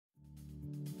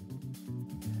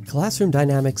Classroom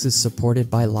Dynamics is supported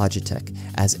by Logitech.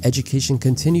 As education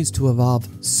continues to evolve,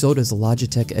 so does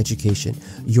Logitech Education,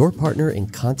 your partner in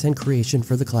content creation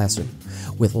for the classroom.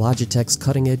 With Logitech's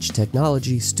cutting-edge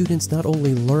technology, students not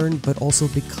only learn but also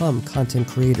become content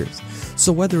creators.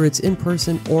 So whether it's in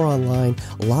person or online,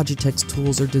 Logitech's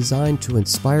tools are designed to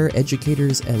inspire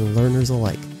educators and learners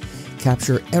alike.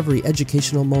 Capture every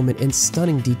educational moment in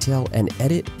stunning detail and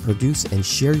edit, produce, and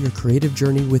share your creative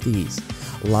journey with ease.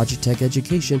 Logitech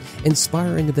Education,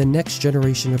 inspiring the next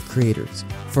generation of creators.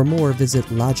 For more, visit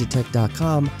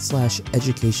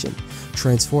logitech.com/education,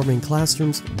 transforming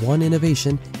classrooms one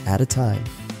innovation at a time.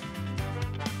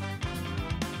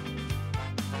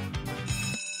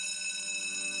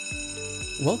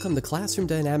 Welcome to Classroom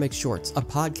Dynamics Shorts, a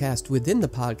podcast within the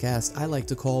podcast I like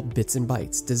to call Bits and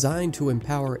Bytes, designed to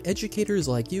empower educators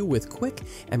like you with quick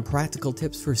and practical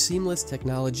tips for seamless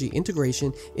technology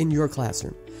integration in your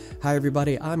classroom. Hi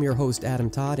everybody, I'm your host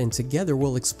Adam Todd, and together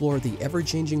we'll explore the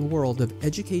ever-changing world of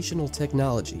educational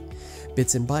technology.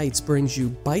 Bits and Bytes brings you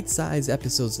bite-sized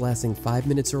episodes lasting 5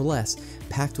 minutes or less,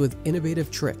 packed with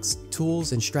innovative tricks,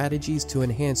 tools, and strategies to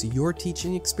enhance your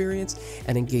teaching experience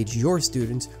and engage your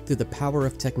students through the power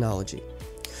of technology.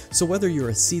 So whether you're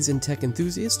a seasoned tech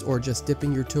enthusiast or just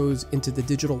dipping your toes into the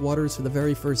digital waters for the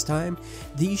very first time,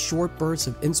 these short bursts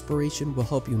of inspiration will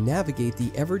help you navigate the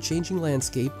ever-changing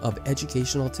landscape of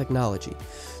educational technology.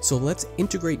 So let's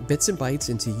integrate Bits and Bytes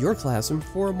into your classroom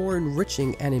for a more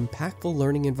enriching and impactful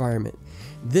learning environment.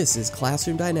 This is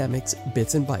Classroom Dynamics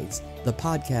Bits and Bytes, the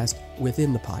podcast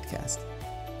within the podcast.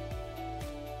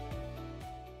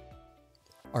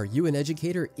 Are you an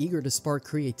educator eager to spark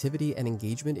creativity and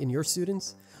engagement in your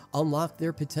students? Unlock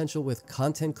their potential with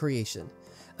content creation.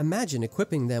 Imagine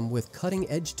equipping them with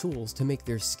cutting-edge tools to make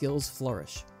their skills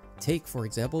flourish. Take, for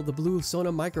example, the Blue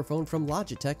Sona microphone from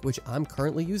Logitech, which I'm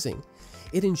currently using.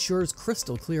 It ensures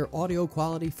crystal clear audio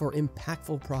quality for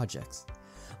impactful projects.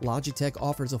 Logitech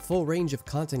offers a full range of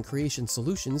content creation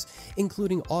solutions,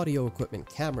 including audio equipment,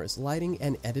 cameras, lighting,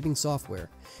 and editing software.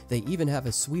 They even have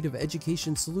a suite of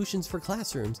education solutions for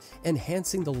classrooms,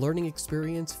 enhancing the learning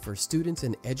experience for students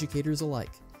and educators alike.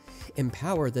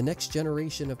 Empower the next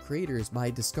generation of creators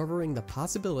by discovering the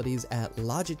possibilities at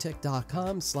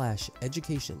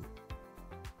logitech.com/education.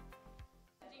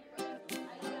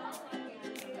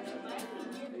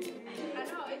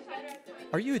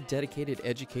 Are you a dedicated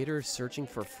educator searching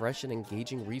for fresh and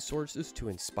engaging resources to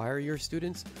inspire your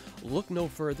students? Look no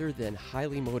further than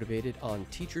Highly Motivated on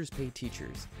Teachers Pay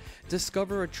Teachers.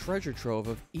 Discover a treasure trove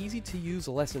of easy-to-use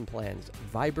lesson plans,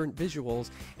 vibrant visuals,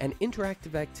 and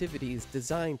interactive activities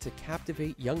designed to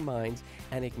captivate young minds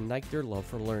and ignite their love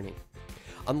for learning.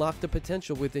 Unlock the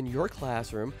potential within your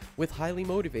classroom with Highly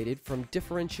Motivated, from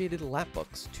differentiated lap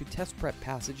books to test prep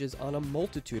passages on a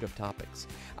multitude of topics.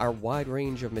 Our wide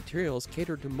range of materials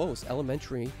cater to most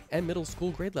elementary and middle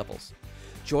school grade levels.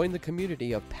 Join the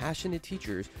community of passionate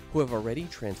teachers who have already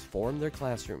transformed their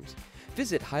classrooms.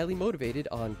 Visit Highly Motivated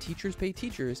on Teachers Pay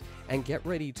Teachers and get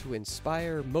ready to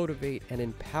inspire, motivate, and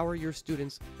empower your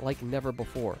students like never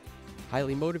before.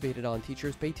 Highly Motivated on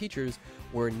Teachers Pay Teachers,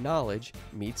 where knowledge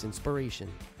meets inspiration.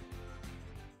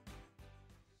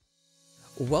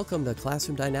 Welcome to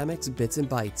Classroom Dynamics Bits and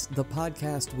Bytes, the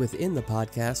podcast within the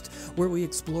podcast, where we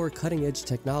explore cutting-edge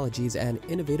technologies and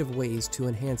innovative ways to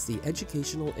enhance the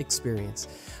educational experience.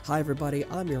 Hi everybody,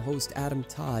 I'm your host Adam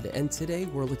Todd, and today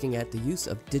we're looking at the use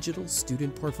of digital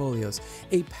student portfolios,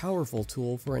 a powerful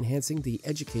tool for enhancing the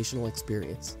educational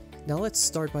experience. Now let's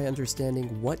start by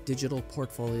understanding what digital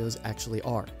portfolios actually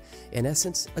are. In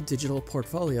essence, a digital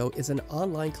portfolio is an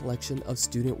online collection of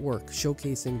student work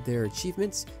showcasing their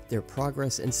achievements, their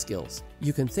progress, and skills.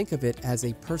 You can think of it as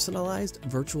a personalized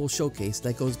virtual showcase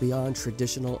that goes beyond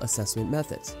traditional assessment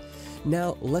methods.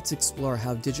 Now let's explore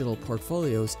how digital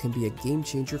portfolios can be a game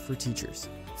changer for teachers.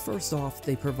 First off,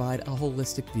 they provide a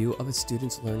holistic view of a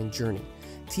student's learning journey.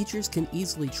 Teachers can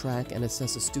easily track and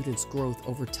assess a student's growth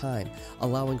over time,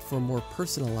 allowing for more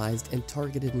personalized and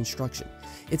targeted instruction.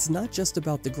 It's not just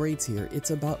about the grades here,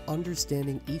 it's about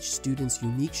understanding each student's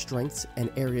unique strengths and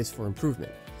areas for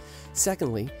improvement.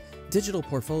 Secondly, digital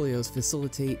portfolios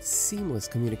facilitate seamless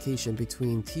communication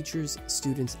between teachers,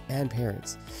 students, and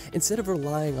parents. Instead of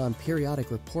relying on periodic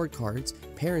report cards,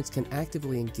 parents can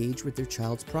actively engage with their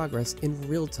child's progress in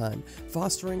real time,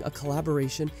 fostering a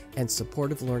collaboration and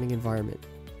supportive learning environment.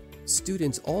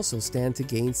 Students also stand to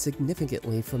gain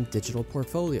significantly from digital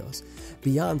portfolios.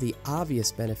 Beyond the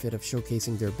obvious benefit of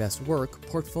showcasing their best work,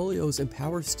 portfolios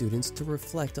empower students to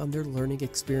reflect on their learning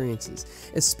experiences,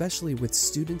 especially with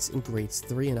students in grades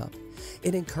 3 and up.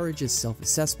 It encourages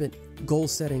self-assessment, goal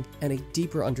setting, and a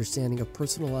deeper understanding of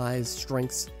personalized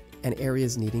strengths and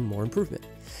areas needing more improvement.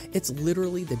 It's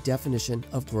literally the definition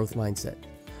of growth mindset.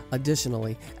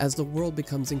 Additionally, as the world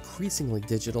becomes increasingly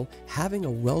digital, having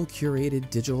a well-curated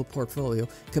digital portfolio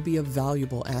could be a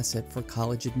valuable asset for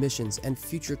college admissions and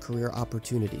future career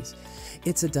opportunities.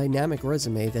 It's a dynamic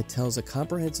resume that tells a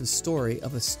comprehensive story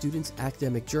of a student's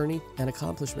academic journey and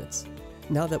accomplishments.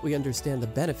 Now that we understand the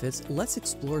benefits, let's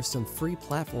explore some free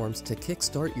platforms to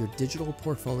kickstart your digital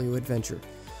portfolio adventure.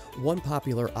 One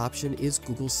popular option is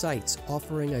Google Sites,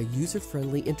 offering a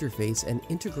user-friendly interface and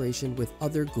integration with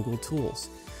other Google tools.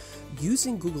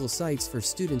 Using Google Sites for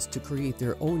students to create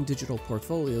their own digital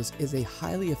portfolios is a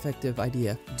highly effective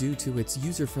idea due to its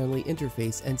user-friendly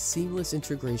interface and seamless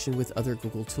integration with other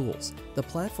Google tools. The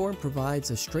platform provides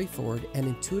a straightforward and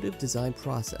intuitive design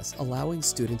process, allowing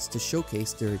students to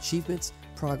showcase their achievements,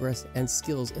 progress, and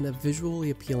skills in a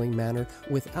visually appealing manner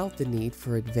without the need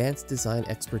for advanced design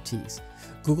expertise.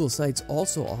 Google Sites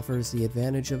also offers the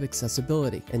advantage of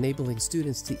accessibility, enabling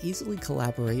students to easily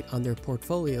collaborate on their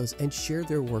portfolios and share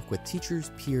their work with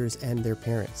teachers, peers, and their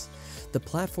parents. The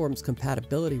platform's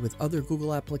compatibility with other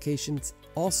Google applications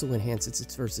also enhances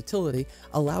its versatility,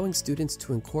 allowing students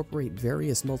to incorporate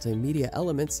various multimedia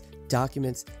elements,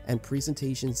 documents, and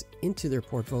presentations into their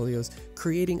portfolios,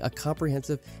 creating a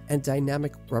comprehensive and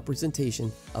dynamic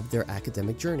representation of their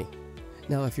academic journey.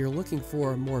 Now, if you're looking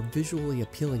for a more visually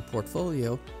appealing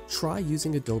portfolio, try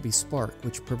using Adobe Spark,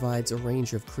 which provides a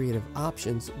range of creative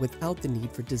options without the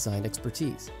need for design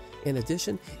expertise. In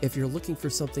addition, if you're looking for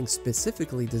something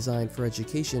specifically designed for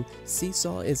education,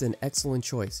 Seesaw is an excellent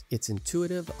choice. It's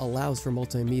intuitive, allows for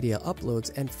multimedia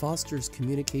uploads, and fosters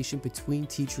communication between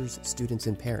teachers, students,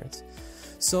 and parents.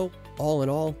 So, all in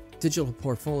all, digital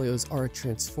portfolios are a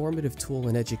transformative tool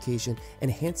in education,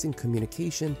 enhancing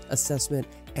communication, assessment,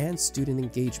 and student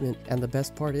engagement, and the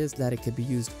best part is that it can be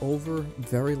used over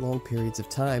very long periods of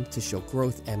time to show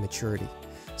growth and maturity.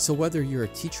 So whether you're a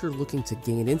teacher looking to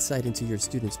gain insight into your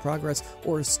students' progress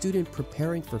or a student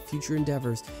preparing for future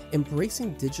endeavors,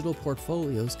 embracing digital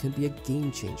portfolios can be a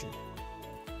game changer.